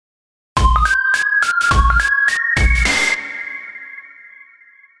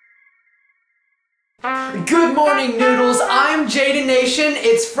Good morning, Noodles. I'm Jadennation.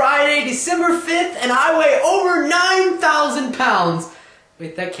 It's Friday, December 5th, and I weigh over 9,000 pounds.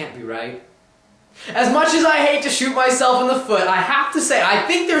 Wait, that can't be right. As much as I hate to shoot myself in the foot, I have to say I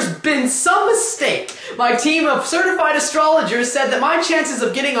think there's been some mistake. My team of certified astrologers said that my chances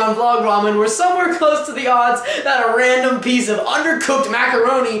of getting on VlogRamen were somewhere close to the odds that a random piece of undercooked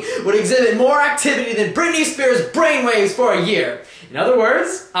macaroni would exhibit more activity than Britney Spears' brainwaves for a year. In other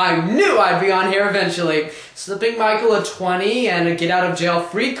words, I knew I'd be on here eventually. Slipping Michael a 20 and a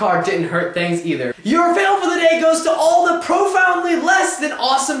get-out-of-jail-free card didn't hurt things either. Your fail for the day goes to all the profoundly less than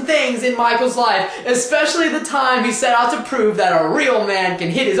awesome things in Michael's life, especially the time he set out to prove that a real man can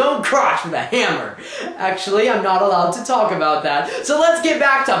hit his own crotch with a hammer. Actually, I'm not allowed to talk about that. So let's get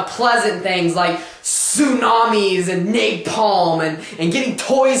back to pleasant things like tsunamis and napalm and getting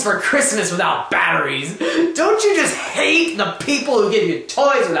toys for Christmas without batteries. Don't you just hate the people who give you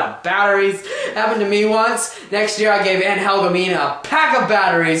toys without batteries? Happened to me once. Next year I gave Aunt Helgamina a pack of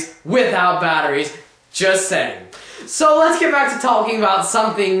batteries without batteries. Just saying. So let's get back to talking about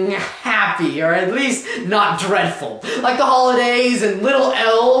something happy, or at least not dreadful. Like the holidays and little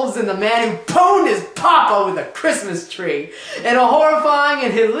elves and the man who pwned his papa with a Christmas tree. In a horrifying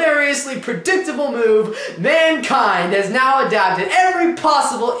and hilariously predictable move, mankind has now adapted every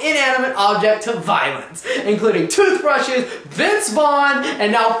possible inanimate object to violence, including toothbrushes, Vince Vaughn,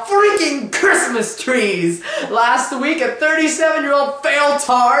 and now freaking Christmas trees. Last week, a 37-year-old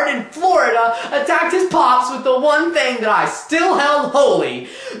failtard in Florida attacked his pops with the one thing that I still held holy.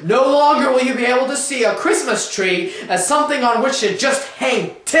 No longer will you be able to see a Christmas tree as something on which to just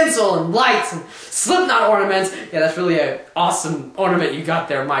hang tinsel and lights and Slipknot ornaments. Yeah, that's really an awesome ornament you got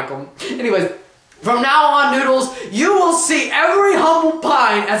there, Michael. Anyways, from now on, Noodles, you will see every humble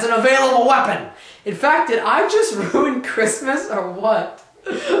pine as an available weapon. In fact, did I just ruin Christmas or what?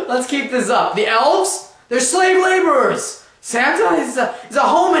 Let's keep this up. The elves, they're slave laborers. Santa is a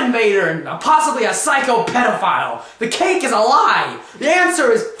home invader and possibly a psycho pedophile. The cake is a lie. The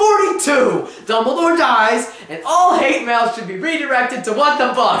answer is 42. Dumbledore dies, and all hate mail should be redirected to what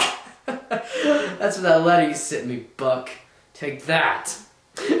the buck. That's for that letter you sent me, Buck. Take that.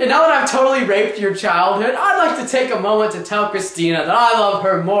 And now that I've totally raped your childhood, I'd like to take a moment to tell Christina that I love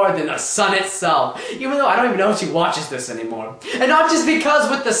her more than the sun itself, even though I don't even know if she watches this anymore. And not just because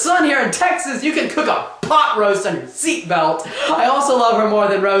with the sun here in Texas, you can cook a pot roast on your seatbelt. I also love her more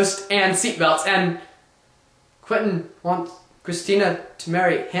than roast and seatbelts, and Quentin wants Christina to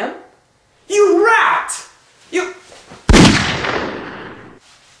marry him? You rat! You...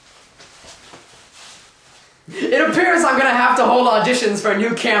 It appears I'm gonna have to hold auditions for a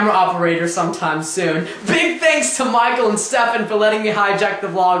new camera operator sometime soon. Big thanks to Michael and Stefan for letting me hijack the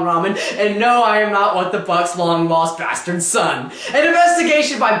VlogRamen, and no, I am not what the Buck's long-lost bastard son. An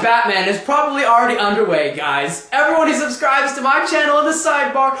investigation by Batman is probably already underway, guys. Everyone who subscribes to my channel in the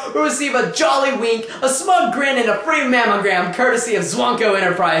sidebar will receive a jolly wink, a smug grin, and a free mammogram courtesy of Zwanko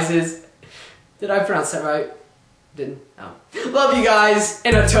Enterprises. Did I pronounce that right? Didn't? Oh. Love you guys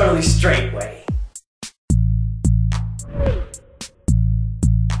in a totally straight way.